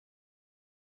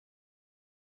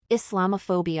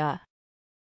Islamophobia.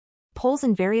 Polls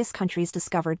in various countries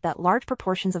discovered that large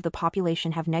proportions of the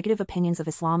population have negative opinions of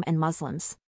Islam and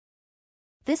Muslims.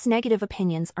 These negative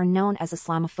opinions are known as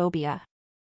Islamophobia.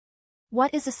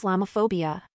 What is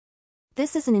Islamophobia?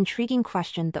 This is an intriguing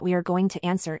question that we are going to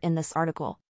answer in this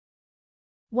article.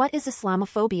 What is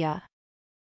Islamophobia?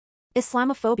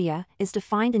 Islamophobia is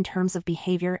defined in terms of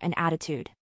behavior and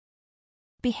attitude.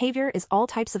 Behavior is all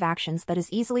types of actions that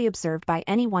is easily observed by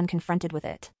anyone confronted with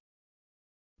it,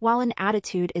 while an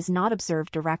attitude is not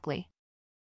observed directly.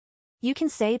 You can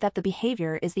say that the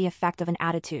behavior is the effect of an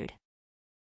attitude.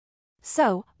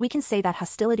 So, we can say that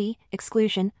hostility,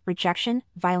 exclusion, rejection,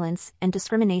 violence, and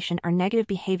discrimination are negative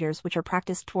behaviors which are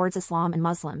practiced towards Islam and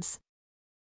Muslims.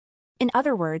 In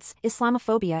other words,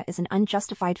 Islamophobia is an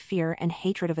unjustified fear and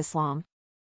hatred of Islam.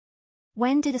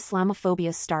 When did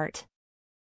Islamophobia start?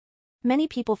 Many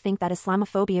people think that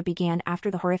Islamophobia began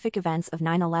after the horrific events of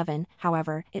 9/11,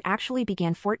 however, it actually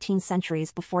began 14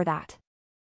 centuries before that.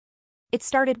 It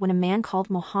started when a man called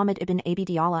Muhammad ibn Abi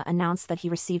Diallah announced that he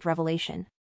received revelation.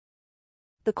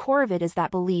 The core of it is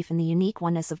that belief in the unique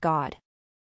oneness of God.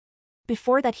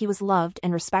 Before that he was loved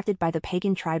and respected by the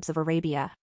pagan tribes of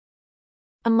Arabia.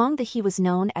 Among the he was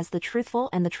known as the truthful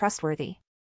and the trustworthy.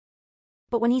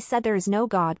 But when he said there is no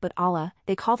God but Allah,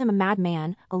 they called him a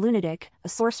madman, a lunatic, a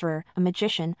sorcerer, a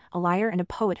magician, a liar and a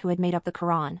poet who had made up the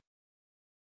Quran.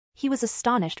 He was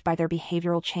astonished by their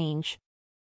behavioral change.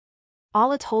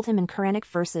 Allah told him in Quranic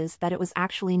verses that it was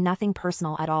actually nothing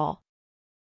personal at all,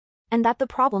 and that the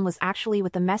problem was actually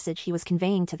with the message he was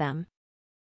conveying to them.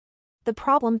 The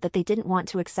problem that they didn't want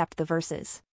to accept the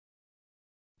verses.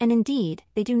 And indeed,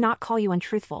 they do not call you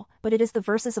untruthful, but it is the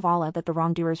verses of Allah that the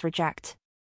wrongdoers reject.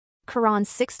 Quran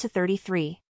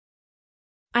 6-33.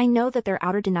 I know that their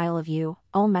outer denial of you,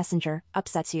 O Messenger,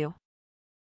 upsets you.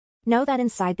 Know that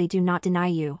inside they do not deny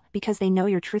you, because they know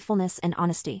your truthfulness and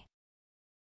honesty.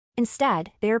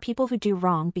 Instead, they are people who do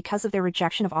wrong because of their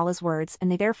rejection of Allah's words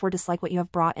and they therefore dislike what you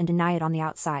have brought and deny it on the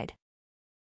outside.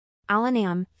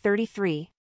 Al-An'am 33.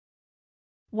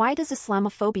 Why does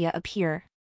Islamophobia appear?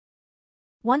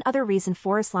 One other reason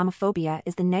for Islamophobia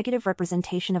is the negative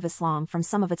representation of Islam from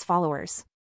some of its followers.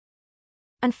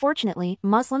 Unfortunately,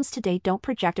 Muslims today don't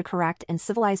project a correct and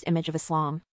civilized image of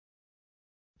Islam.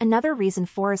 Another reason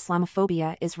for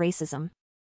Islamophobia is racism.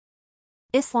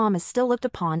 Islam is still looked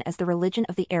upon as the religion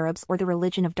of the Arabs or the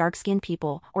religion of dark-skinned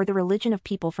people or the religion of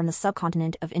people from the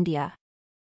subcontinent of India.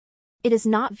 It is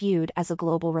not viewed as a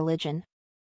global religion.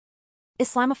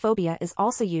 Islamophobia is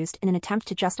also used in an attempt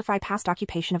to justify past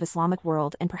occupation of Islamic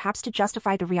world and perhaps to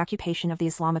justify the reoccupation of the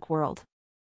Islamic world.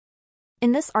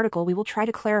 In this article we will try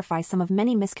to clarify some of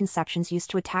many misconceptions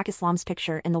used to attack Islam's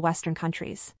picture in the Western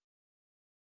countries.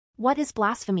 What is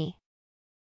blasphemy?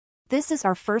 This is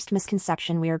our first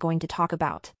misconception we are going to talk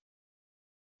about.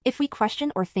 If we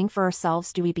question or think for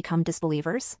ourselves, do we become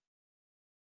disbelievers?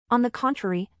 On the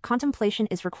contrary, contemplation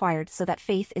is required so that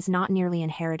faith is not merely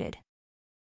inherited.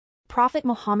 Prophet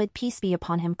Muhammad, peace be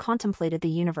upon him, contemplated the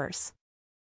universe.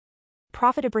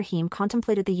 Prophet Ibrahim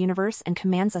contemplated the universe and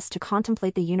commands us to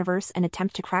contemplate the universe and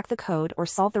attempt to crack the code or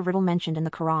solve the riddle mentioned in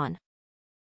the Quran.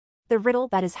 The riddle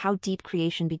that is how deep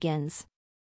creation begins.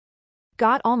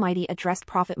 God Almighty addressed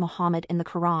Prophet Muhammad in the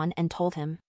Quran and told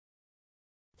him,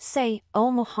 Say,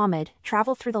 O Muhammad,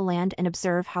 travel through the land and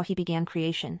observe how he began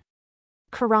creation.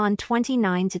 Quran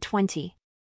 29-20.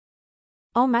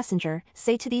 O Messenger,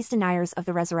 say to these deniers of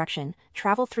the resurrection,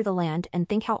 travel through the land and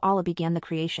think how Allah began the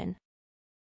creation.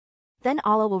 Then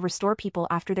Allah will restore people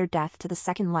after their death to the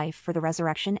second life for the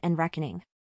resurrection and reckoning.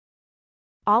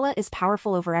 Allah is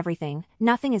powerful over everything,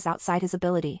 nothing is outside his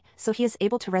ability, so he is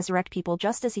able to resurrect people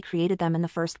just as he created them in the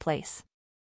first place.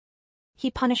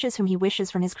 He punishes whom he wishes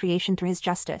from his creation through his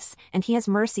justice, and he has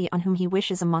mercy on whom he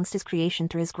wishes amongst his creation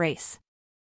through his grace.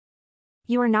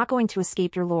 You are not going to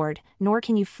escape your Lord, nor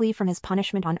can you flee from his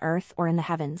punishment on earth or in the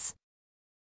heavens.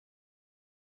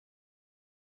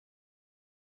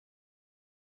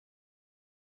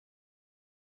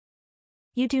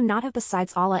 You do not have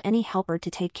besides Allah any helper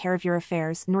to take care of your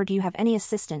affairs, nor do you have any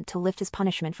assistant to lift his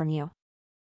punishment from you.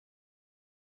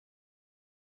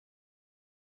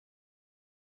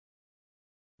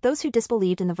 Those who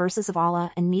disbelieved in the verses of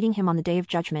Allah and meeting him on the day of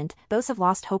judgment, those have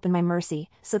lost hope in my mercy,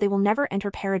 so they will never enter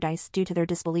paradise due to their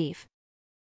disbelief.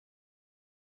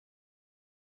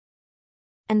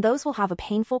 And those will have a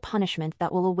painful punishment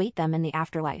that will await them in the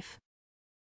afterlife.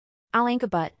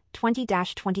 Al-Ankabut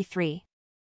 20-23.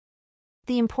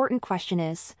 The important question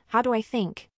is, how do I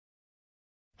think?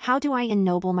 How do I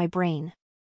ennoble my brain?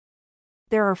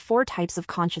 There are 4 types of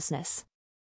consciousness.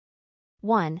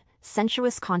 1.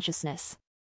 Sensuous consciousness.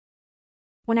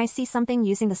 When I see something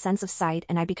using the sense of sight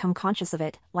and I become conscious of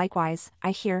it, likewise,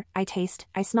 I hear, I taste,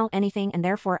 I smell anything and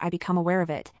therefore I become aware of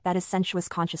it, that is sensuous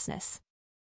consciousness.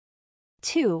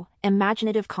 2.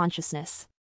 Imaginative consciousness.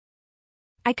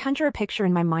 I conjure a picture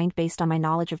in my mind based on my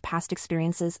knowledge of past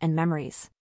experiences and memories.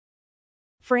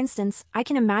 For instance, I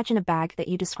can imagine a bag that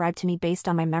you describe to me based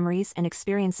on my memories and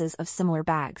experiences of similar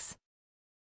bags.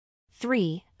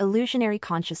 3. Illusionary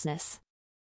consciousness.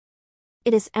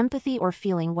 It is empathy or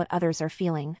feeling what others are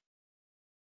feeling.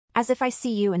 As if I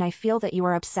see you and I feel that you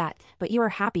are upset, but you are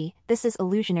happy, this is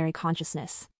illusionary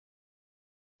consciousness.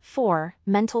 4.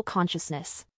 Mental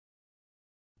consciousness.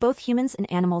 Both humans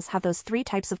and animals have those 3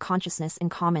 types of consciousness in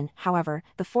common, however,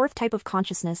 the 4th type of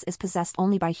consciousness is possessed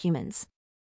only by humans.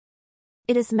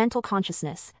 It is mental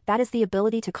consciousness, that is the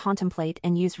ability to contemplate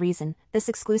and use reason. This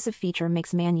exclusive feature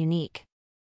makes man unique.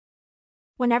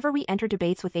 Whenever we enter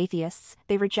debates with atheists,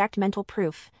 they reject mental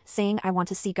proof, saying I want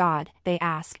to see God. They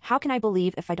ask, how can I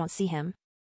believe if I don't see him?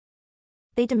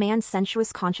 They demand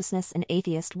sensuous consciousness. An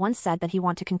atheist once said that he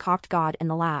wants to concoct God in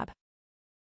the lab.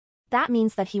 That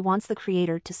means that he wants the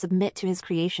creator to submit to his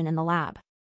creation in the lab.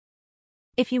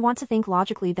 If you want to think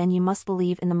logically, then you must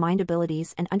believe in the mind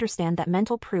abilities and understand that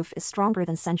mental proof is stronger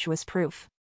than sensuous proof.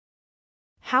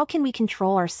 How can we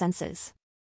control our senses?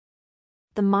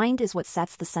 The mind is what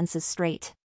sets the senses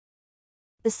straight.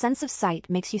 The sense of sight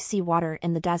makes you see water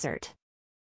in the desert.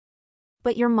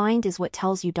 But your mind is what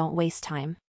tells you don't waste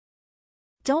time.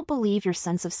 Don't believe your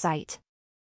sense of sight.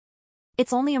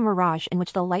 It's only a mirage in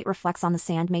which the light reflects on the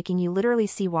sand, making you literally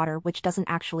see water which doesn't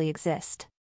actually exist.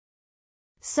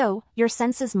 So, your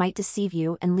senses might deceive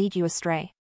you and lead you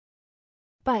astray.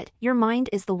 But, your mind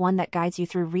is the one that guides you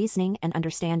through reasoning and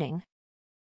understanding.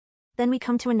 Then we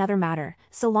come to another matter.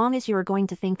 So long as you are going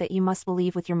to think that you must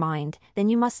believe with your mind, then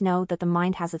you must know that the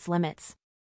mind has its limits.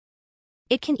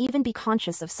 It can even be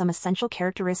conscious of some essential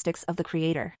characteristics of the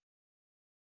Creator.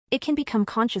 It can become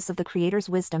conscious of the Creator's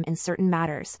wisdom in certain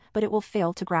matters, but it will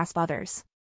fail to grasp others.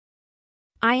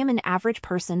 I am an average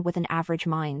person with an average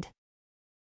mind.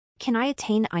 Can I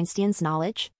attain Einstein's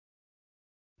knowledge?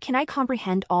 Can I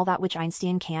comprehend all that which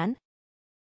Einstein can?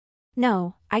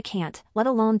 No, I can't, let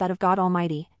alone that of God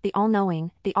Almighty, the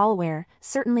all-knowing, the all-aware.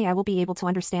 Certainly I will be able to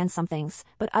understand some things,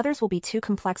 but others will be too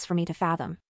complex for me to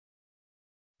fathom.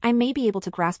 I may be able to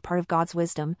grasp part of God's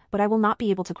wisdom, but I will not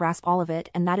be able to grasp all of it,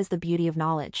 and that is the beauty of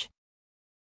knowledge.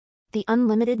 The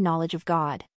unlimited knowledge of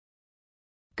God.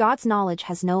 God's knowledge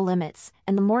has no limits,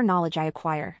 and the more knowledge I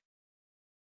acquire,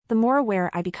 the more aware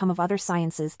I become of other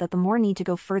sciences, that the more need to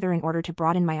go further in order to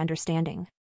broaden my understanding.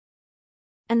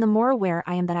 And the more aware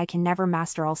I am that I can never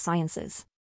master all sciences.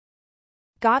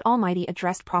 God Almighty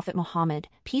addressed Prophet Muhammad,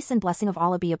 peace and blessing of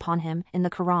Allah be upon him, in the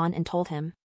Quran and told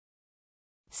him,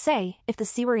 say, if the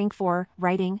sea were ink for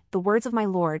writing the words of my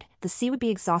Lord, the sea would be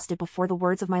exhausted before the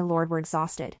words of my Lord were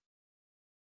exhausted,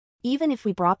 even if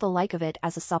we brought the like of it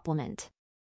as a supplement.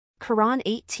 Quran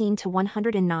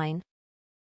 18-109.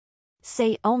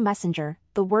 Say, O Messenger,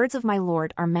 the words of my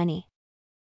Lord are many.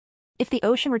 If the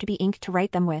ocean were to be ink to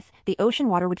write them with, the ocean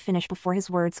water would finish before his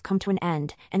words come to an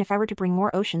end, and if I were to bring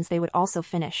more oceans they would also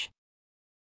finish.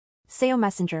 Say, O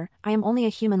Messenger, I am only a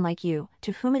human like you,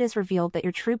 to whom it is revealed that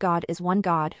your true God is one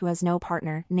God who has no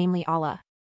partner, namely Allah.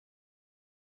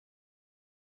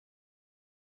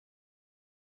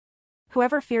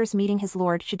 Whoever fears meeting his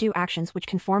Lord should do actions which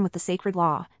conform with the sacred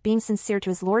law, being sincere to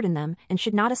his Lord in them, and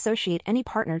should not associate any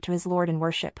partner to his Lord in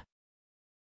worship.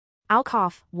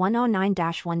 Al-Kahf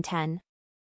 109-110.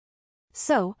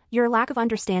 So, your lack of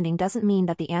understanding doesn't mean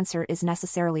that the answer is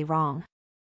necessarily wrong.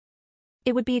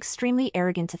 It would be extremely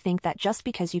arrogant to think that just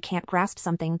because you can't grasp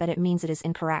something that it means it is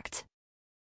incorrect.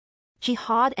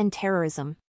 Jihad and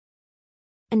terrorism.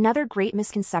 Another great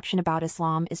misconception about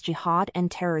Islam is jihad and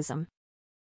terrorism.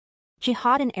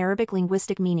 Jihad in Arabic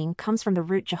linguistic meaning comes from the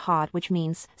root jihad, which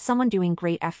means someone doing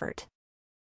great effort.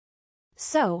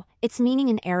 So, its meaning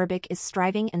in Arabic is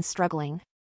striving and struggling.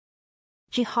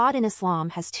 Jihad in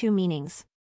Islam has 2 meanings.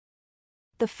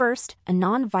 The first, a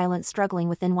non-violent struggling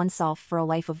within oneself for a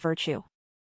life of virtue.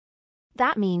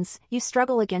 That means, you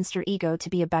struggle against your ego to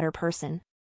be a better person.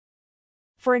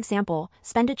 For example,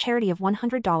 spend a charity of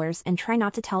 $100 and try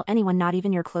not to tell anyone, not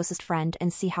even your closest friend,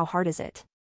 and see how hard is it.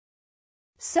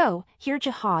 So, here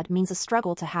jihad means a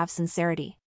struggle to have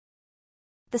sincerity.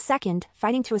 The second,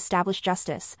 fighting to establish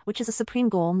justice, which is a supreme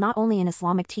goal not only in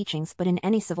Islamic teachings but in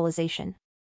any civilization.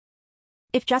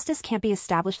 If justice can't be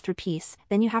established through peace,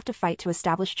 then you have to fight to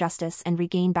establish justice and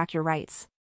regain back your rights.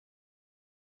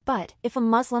 But, if a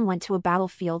Muslim went to a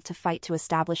battlefield to fight to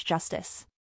establish justice?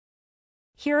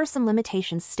 Here are some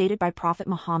limitations stated by Prophet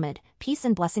Muhammad, peace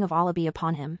and blessing of Allah be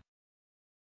upon him.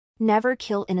 Never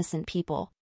kill innocent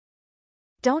people.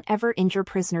 Don't ever injure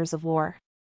prisoners of war.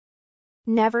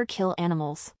 Never kill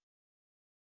animals.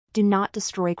 Do not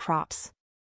destroy crops.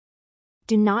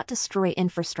 Do not destroy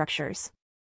infrastructures.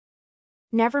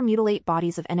 Never mutilate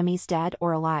bodies of enemies dead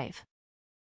or alive.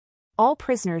 All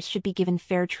prisoners should be given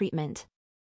fair treatment.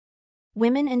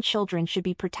 Women and children should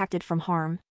be protected from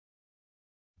harm.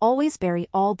 Always bury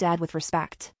all dead with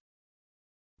respect.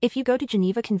 If you go to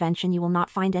Geneva Convention, you will not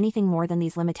find anything more than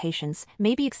these limitations,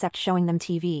 maybe except showing them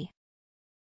TV.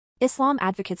 Islam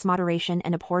advocates moderation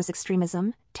and abhors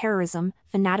extremism, terrorism,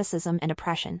 fanaticism and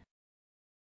oppression.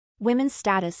 Women's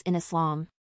status in Islam.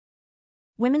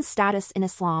 Women's status in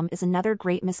Islam is another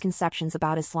great misconception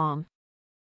about Islam.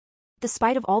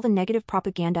 Despite of all the negative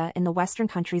propaganda in the Western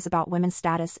countries about women's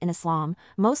status in Islam,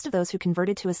 most of those who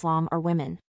converted to Islam are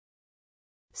women.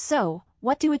 So,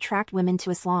 what do attract women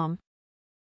to Islam?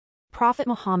 Prophet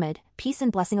Muhammad, peace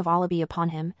and blessing of Allah be upon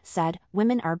him, said,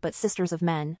 "Women are but sisters of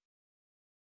men."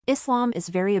 Islam is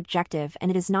very objective and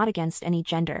it is not against any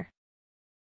gender.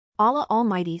 Allah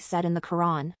Almighty said in the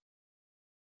Quran.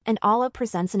 And Allah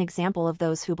presents an example of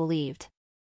those who believed.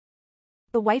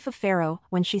 The wife of Pharaoh,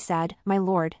 when she said, "My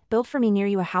Lord, build for me near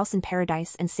you a house in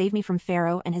paradise and save me from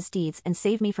Pharaoh and his deeds and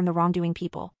save me from the wrongdoing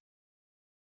people."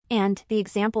 And the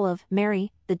example of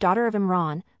Mary, the daughter of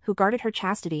Imran, who guarded her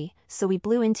chastity, so we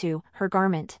blew into her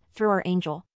garment through our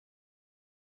angel.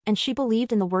 And she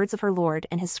believed in the words of her Lord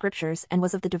and his scriptures and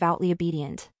was of the devoutly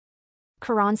obedient.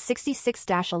 Quran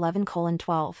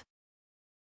 66-11:12.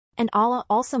 And Allah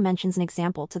also mentions an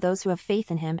example to those who have faith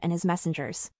in him and his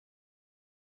messengers.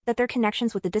 That their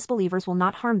connections with the disbelievers will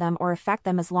not harm them or affect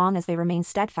them as long as they remain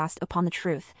steadfast upon the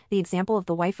truth, the example of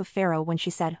the wife of Pharaoh when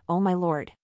she said, "O my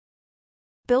Lord,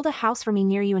 build a house for me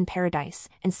near you in paradise,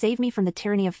 and save me from the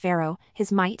tyranny of Pharaoh,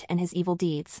 his might and his evil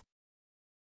deeds.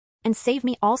 And save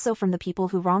me also from the people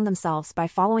who wrong themselves by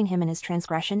following him in his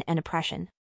transgression and oppression."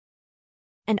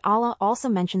 And Allah also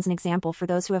mentions an example for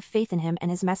those who have faith in him and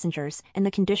his messengers, in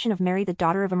the condition of Mary the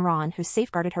daughter of Imran who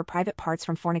safeguarded her private parts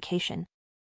from fornication.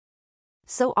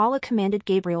 So Allah commanded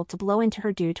Gabriel to blow into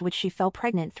her due to which she fell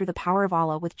pregnant through the power of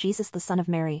Allah with Jesus the son of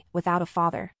Mary, without a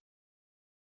father.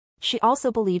 She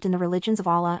also believed in the religions of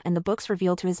Allah and the books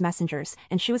revealed to his messengers,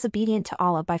 and she was obedient to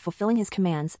Allah by fulfilling his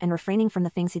commands and refraining from the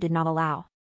things he did not allow.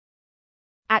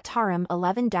 At Tarim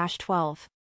 11-12.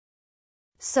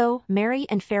 So, Mary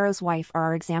and Pharaoh's wife are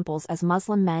our examples as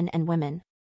Muslim men and women.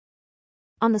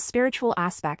 On the spiritual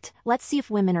aspect, let's see if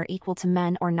women are equal to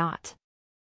men or not.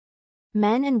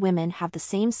 Men and women have the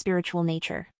same spiritual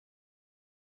nature.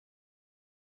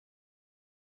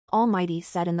 Almighty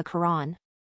said in the Quran,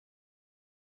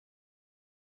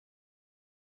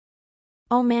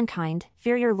 "O mankind,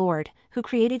 fear your Lord, who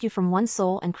created you from one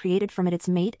soul and created from it its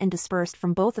mate and dispersed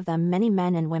from both of them many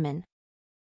men and women."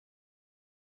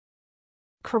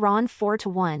 Quran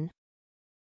 4-1.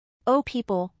 O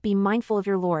people, be mindful of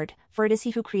your Lord, for it is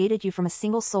he who created you from a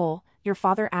single soul, your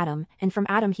father Adam, and from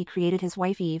Adam he created his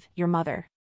wife Eve, your mother.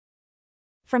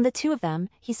 From the two of them,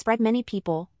 he spread many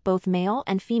people, both male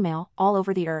and female, all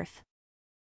over the earth.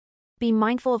 Be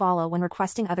mindful of Allah when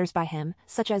requesting others by him,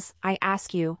 such as, "I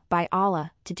ask you, by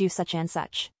Allah, to do such and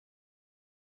such."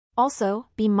 Also,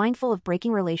 be mindful of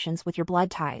breaking relations with your blood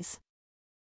ties.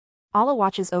 Allah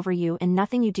watches over you and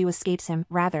nothing you do escapes him,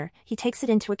 rather, he takes it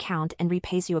into account and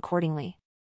repays you accordingly.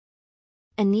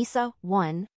 An-Nisa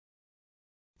 1.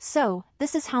 So,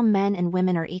 this is how men and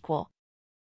women are equal.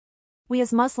 We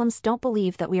as Muslims don't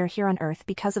believe that we are here on earth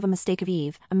because of a mistake of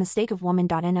Eve, a mistake of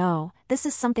woman.no, this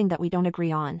is something that we don't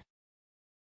agree on.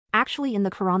 Actually in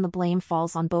the Quran the blame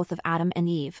falls on both of Adam and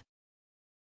Eve.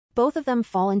 Both of them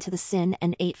fall into the sin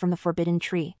and ate from the forbidden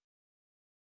tree.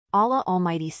 Allah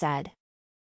Almighty said,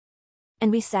 "And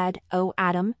we said, O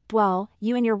Adam, dwell,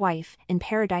 you and your wife, in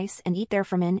paradise and eat there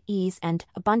from in ease and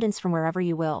abundance from wherever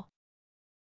you will.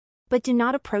 But do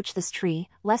not approach this tree,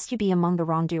 lest you be among the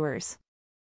wrongdoers."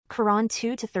 Quran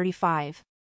 2-35.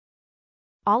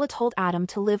 Allah told Adam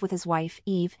to live with his wife,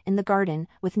 Eve, in the garden,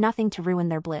 with nothing to ruin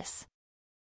their bliss.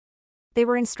 They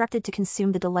were instructed to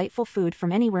consume the delightful food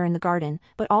from anywhere in the garden,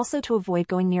 but also to avoid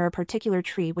going near a particular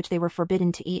tree which they were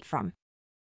forbidden to eat from.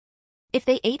 If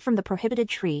they ate from the prohibited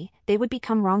tree, they would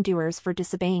become wrongdoers for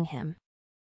disobeying him.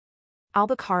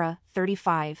 Al-Baqarah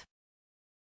 35.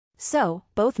 So,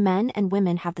 both men and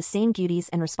women have the same duties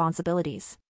and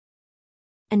responsibilities.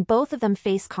 And both of them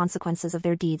face consequences of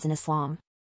their deeds in Islam.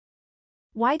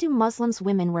 Why do Muslims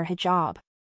women wear hijab?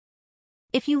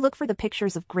 If you look for the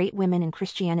pictures of great women in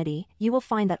Christianity, you will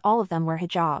find that all of them wear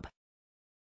hijab.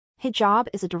 Hijab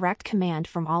is a direct command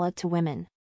from Allah to women.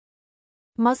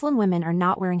 Muslim women are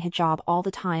not wearing hijab all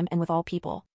the time and with all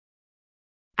people.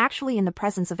 actually in the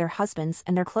presence of their husbands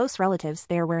and their close relatives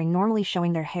they are wearing, normally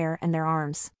showing their hair and their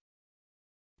arms.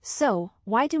 So,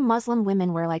 why do Muslim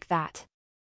women wear like that?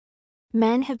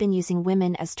 Men have been using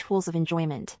women as tools of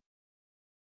enjoyment.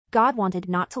 God wanted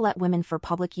not to let women for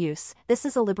public use. This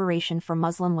is a liberation for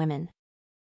Muslim women.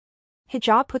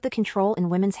 Hijab put the control in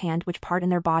women's hand, which part in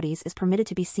their bodies is permitted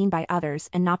to be seen by others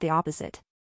and not the opposite.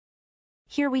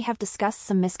 Here we have discussed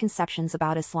some misconceptions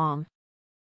about Islam.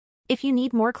 If you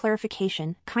need more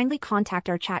clarification, kindly contact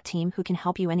our chat team who can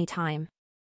help you anytime.